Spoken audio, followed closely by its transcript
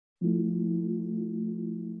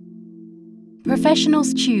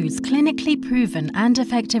Professionals choose clinically proven and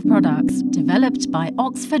effective products developed by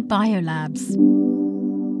Oxford Biolabs.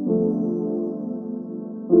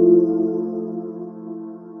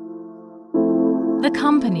 The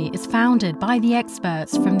company is founded by the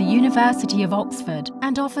experts from the University of Oxford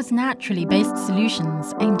and offers naturally based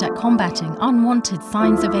solutions aimed at combating unwanted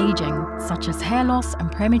signs of aging, such as hair loss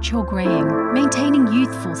and premature graying, maintaining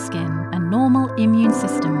youthful skin and normal immune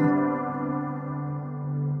system.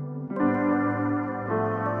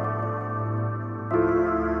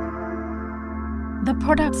 The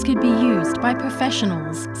products could be used by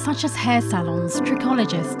professionals such as hair salons,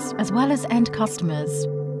 trichologists, as well as end customers.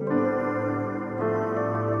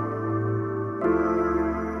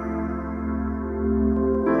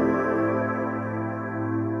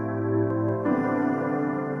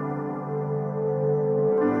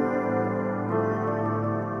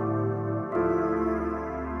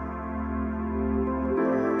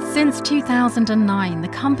 Since 2009, the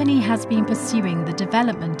company has been pursuing the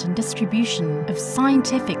development and distribution of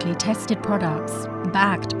scientifically tested products,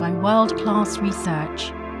 backed by world-class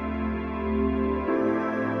research.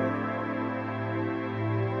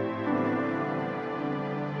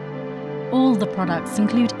 All the products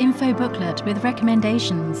include info booklet with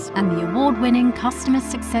recommendations, and the award-winning customer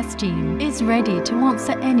success team is ready to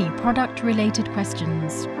answer any product-related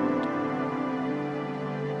questions.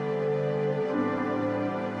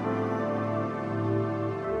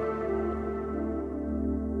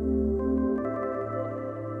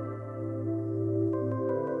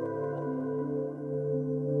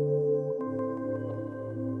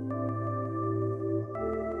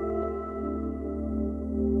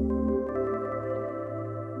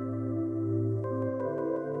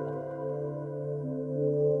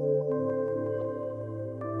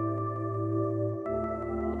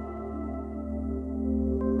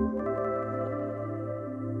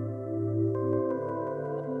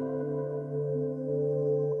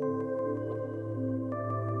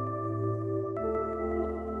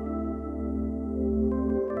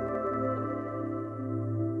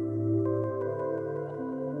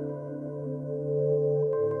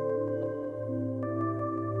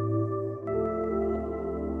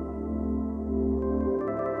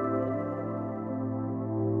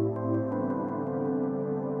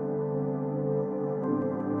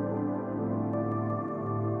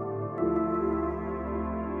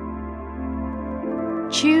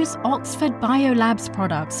 Choose Oxford Biolabs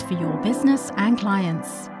products for your business and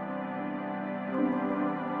clients.